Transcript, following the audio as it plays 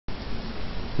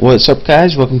What's up,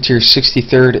 guys? Welcome to your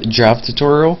 63rd Java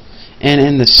tutorial. And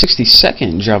in the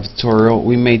 62nd Java tutorial,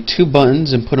 we made two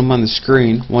buttons and put them on the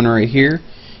screen, one right here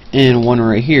and one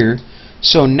right here.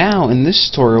 So now in this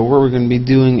tutorial, what we're going to be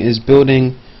doing is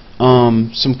building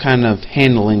some kind of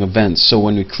handling events. So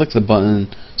when we click the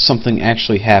button, something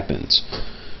actually happens.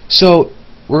 So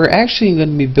we're actually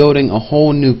going to be building a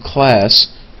whole new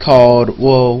class called,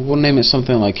 well, we'll name it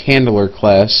something like handler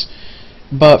class.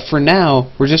 But for now,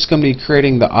 we're just going to be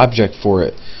creating the object for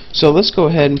it. So let's go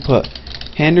ahead and put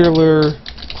handler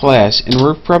class, and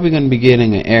we're probably going to be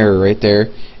getting an error right there.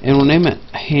 And we'll name it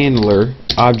handler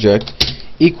object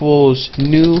equals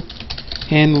new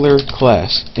handler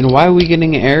class. And why are we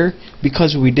getting an error?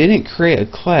 Because we didn't create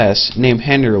a class named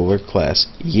handler class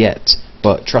yet.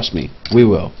 But trust me, we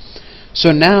will.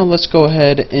 So now let's go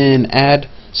ahead and add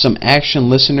some action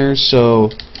listeners.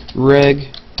 So reg,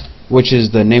 which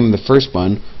is the name of the first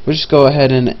button, we'll just go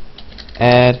ahead and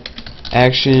add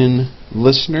action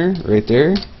listener right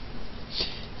there.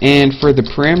 And for the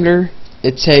parameter,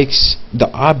 it takes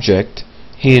the object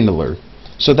handler.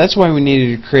 So that's why we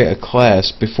needed to create a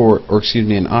class before, or excuse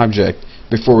me, an object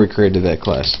before we created that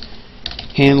class.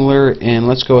 Handler, and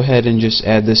let's go ahead and just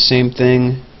add this same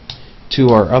thing to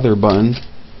our other button,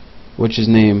 which is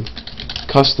named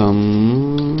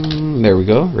custom. There we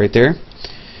go, right there.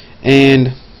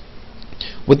 And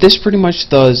what this pretty much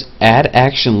does, add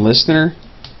action listener,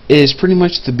 is pretty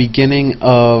much the beginning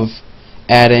of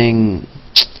adding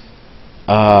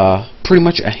pretty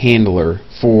much a handler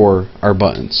for our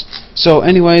buttons. So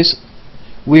anyways,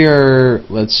 we are,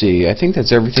 let's see, I think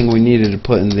that's everything we needed to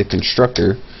put in the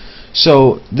constructor.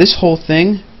 So this whole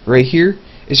thing right here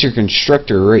is your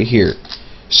constructor right here.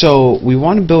 So we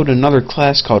want to build another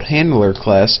class called handler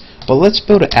class, but let's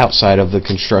build it outside of the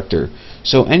constructor.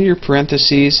 So in your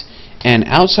parentheses, and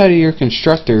outside of your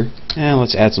constructor, and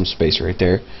let's add some space right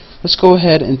there. Let's go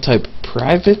ahead and type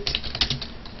private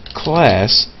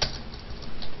class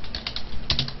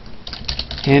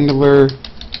handler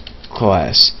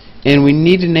class. And we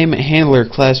need to name it handler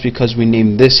class because we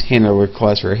named this handler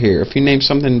class right here. If you name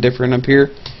something different up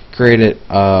here, create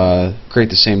the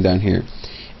same down here.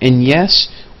 And yes,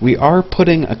 we are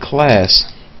putting a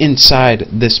class inside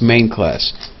this main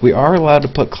class. We are allowed to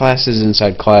put classes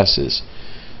inside classes.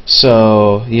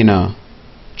 So, you know,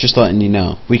 just letting you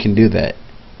know, we can do that.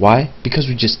 Why? Because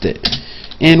we just did.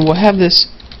 And we'll have this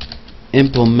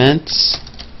implements,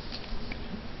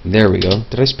 there we go,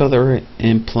 did I spell that right?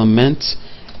 Implement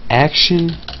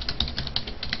action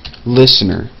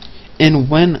listener. And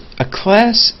when a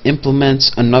class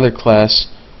implements another class,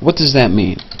 what does that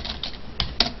mean?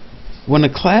 When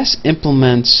a class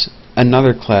implements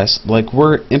another class, like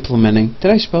we're implementing,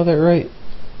 did I spell that right?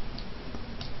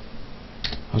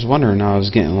 I was wondering how I was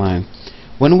getting in line.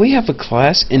 When we have a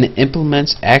class and it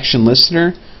implements action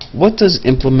listener, what does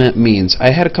implement means?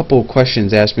 I had a couple of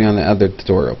questions asked me on the other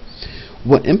tutorial.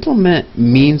 What implement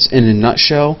means in a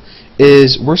nutshell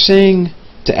is we're saying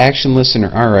to action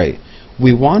listener, alright,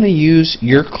 we want to use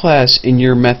your class in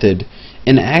your method,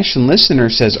 and action listener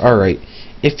says, alright,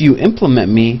 if you implement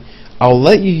me, I'll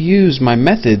let you use my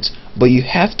methods, but you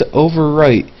have to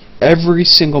overwrite every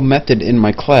single method in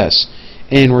my class.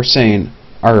 And we're saying,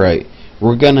 alright,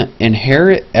 we're going to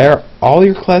inherit all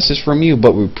your classes from you,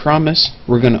 but we promise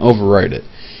we're going to overwrite it.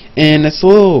 And it's a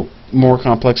little more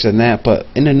complex than that, but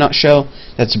in a nutshell,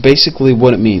 that's basically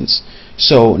what it means.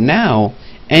 So now,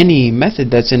 any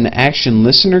method that's in the action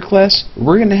listener class,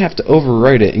 we're going to have to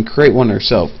overwrite it and create one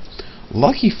ourselves.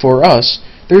 Lucky for us,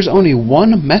 there's only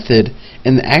one method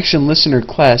in the action listener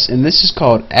class, and this is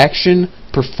called action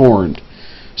performed.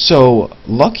 So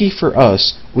lucky for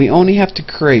us, we only have to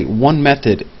create one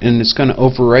method, and it's going to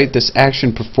overwrite this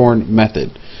action performed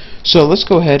method. So let's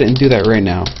go ahead and do that right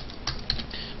now.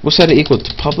 We'll set it equal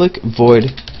to public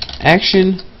void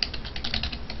action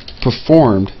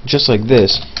performed, just like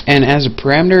this, and as a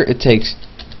parameter it takes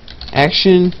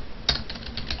action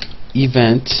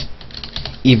event.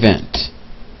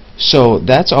 So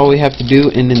that's all we have to do,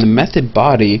 and in the method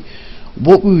body,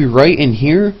 what we write in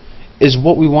here is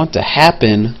what we want to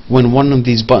happen when one of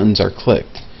these buttons are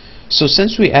clicked. So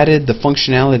since we added the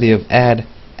functionality of add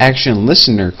action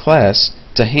listener class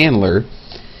to handler,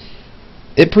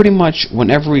 it pretty much,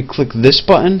 whenever we click this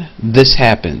button, this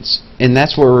happens. And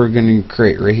that's what we're going to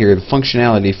create right here, the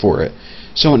functionality for it.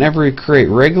 So whenever we create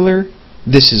regular,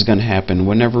 this is going to happen.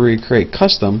 Whenever we create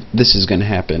custom, this is going to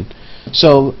happen.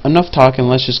 So enough talking,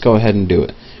 let's just go ahead and do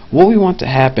it. What we want to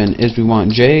happen is we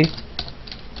want J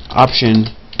option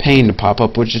pane to pop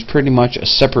up, which is pretty much a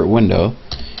separate window,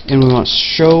 and we want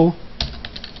show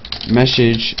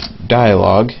message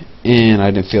dialog, and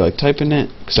I didn't feel like typing it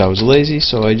because I was lazy,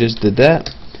 so I just did that.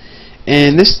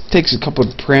 And this takes a couple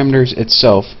of parameters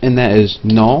itself, and that is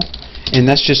null, and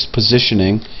that's just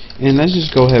positioning. And let's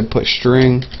just go ahead and put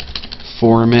string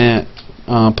format,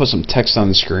 put some text on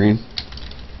the screen.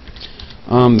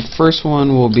 The first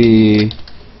one will be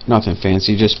nothing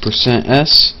fancy, just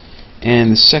 %s,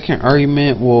 and the second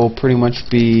argument will pretty much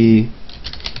be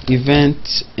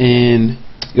event, and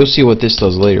you'll see what this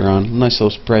does later on. Nice little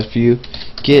surprise for you.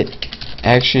 Get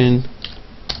action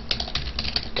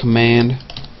command,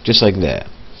 just like that.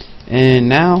 And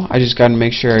now I just got to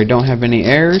make sure I don't have any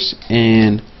errors,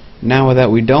 and now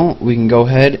that we don't, we can go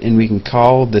ahead and we can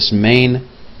call this main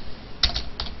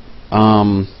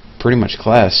pretty much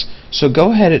class. So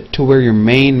go ahead to where your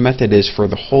main method is for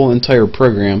the whole entire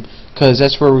program, because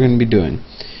that's where we're going to be doing.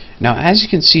 Now, as you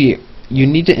can see, you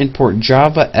need to import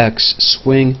Java X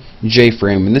Swing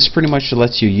JFrame, and this pretty much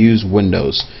lets you use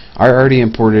Windows. I already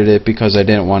imported it because I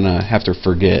didn't want to have to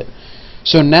forget.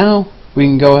 So now we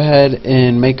can go ahead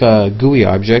and make a GUI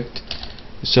object.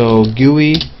 So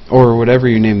GUI, or whatever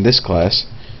you name this class,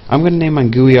 I'm going to name my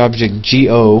GUI object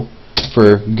GO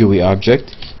for GUI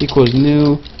object, equals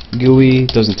new GUI,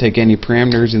 doesn't take any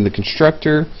parameters in the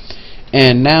constructor.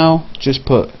 And now just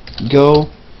put go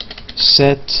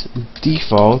set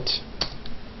default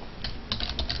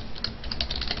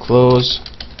close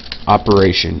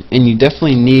operation, and you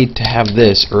definitely need to have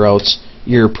this or else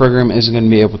your program isn't going to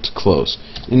be able to close.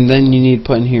 And then you need to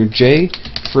put in here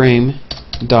jframe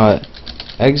dot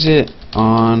exit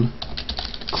on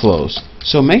close.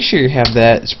 So make sure you have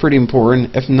that, it's pretty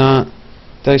important. If not,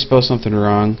 did I spell something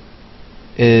wrong?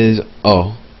 Is,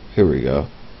 oh, here we go,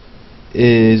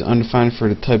 is undefined for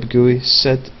the type GUI,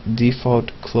 set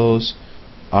default close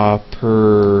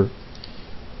operation.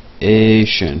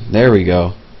 There we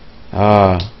go.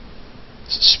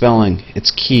 Spelling,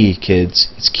 it's key, kids,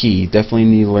 it's key. Definitely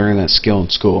need to learn that skill in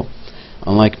school,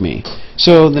 unlike me.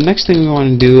 So the next thing we want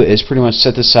to do is pretty much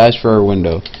set the size for our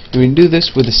window, and we can do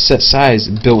this with the set size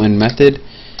built-in method,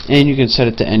 and you can set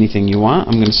it to anything you want.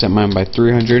 I'm going to set mine by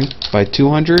 300 by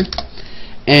 200.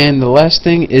 And the last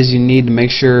thing is you need to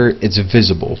make sure it's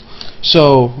visible.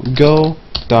 So go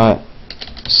dot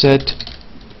set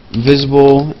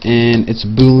visible, and its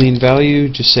Boolean value,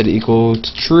 just set it equal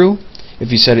to true.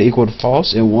 If you set it equal to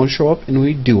false, it won't show up, and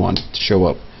we do want it to show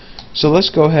up. So let's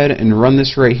go ahead and run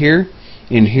this right here,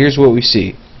 and here's what we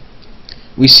see.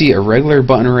 We see a regular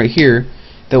button right here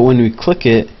that when we click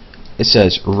it, it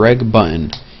says reg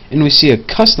button, and we see a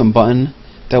custom button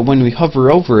that when we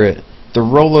hover over it, the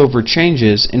rollover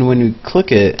changes, and when we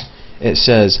click it, it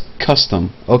says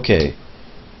custom. Okay,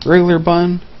 regular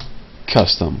button,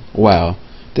 custom. Wow,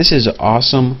 this is an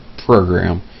awesome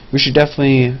program. We should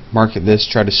definitely market this,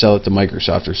 try to sell it to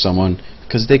Microsoft or someone,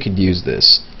 because they could use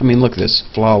this. I mean, look at this,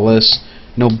 flawless,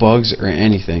 no bugs or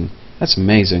anything. That's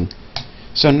amazing.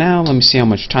 So now let me see how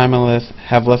much time I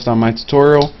have left on my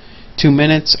tutorial. 2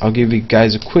 minutes. I'll give you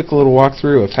guys a quick little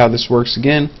walkthrough of how this works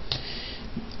again.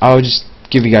 I'll just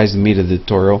give you guys the meat of the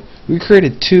tutorial. We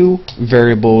created 2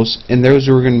 variables, and those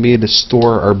were going to be to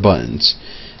store our buttons.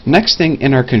 Next thing,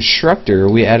 in our constructor,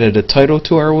 we added a title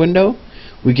to our window.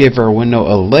 We gave our window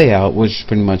a layout, which is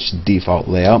pretty much the default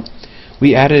layout.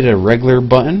 We added a regular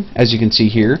button, as you can see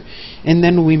here, and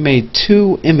then we made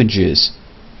 2 images,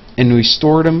 and we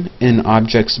stored them in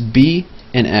objects B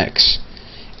and X.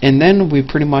 And then we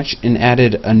pretty much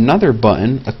added another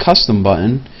button, a custom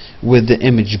button, with the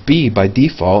image B by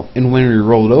default, and when we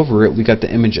rolled over it, we got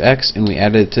the image X and we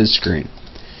added it to the screen.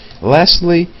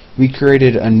 Lastly, we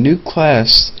created a new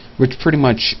class which pretty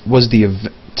much was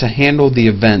to handle the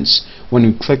events when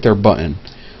we clicked our button.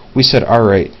 We said,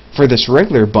 alright, for this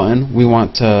regular button we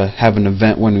want to have an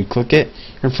event when we click it,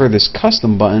 and for this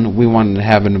custom button we wanted to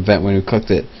have an event when we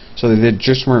clicked it, so that they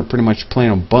just weren't pretty much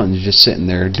playing on buttons just sitting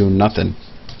there doing nothing.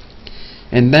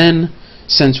 And then,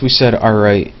 since we said,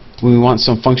 alright, we want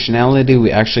some functionality,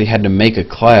 we actually had to make a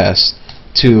class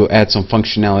to add some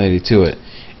functionality to it.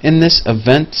 In this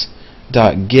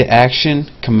event.getAction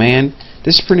command,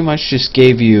 this pretty much just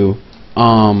gave you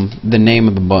the name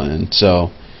of the button.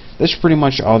 So that's pretty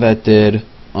much all that did.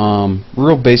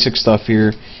 Real basic stuff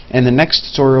here. And the next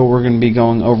tutorial we're going to be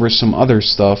going over some other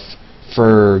stuff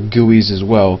for GUIs as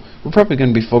well. We're probably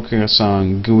going to be focusing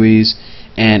on GUIs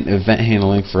and event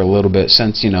handling for a little bit,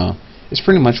 since, you know, it's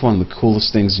pretty much one of the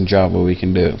coolest things in Java we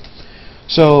can do.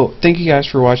 So thank you guys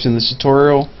for watching this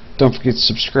tutorial. Don't forget to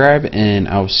subscribe, and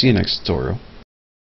I will see you next tutorial.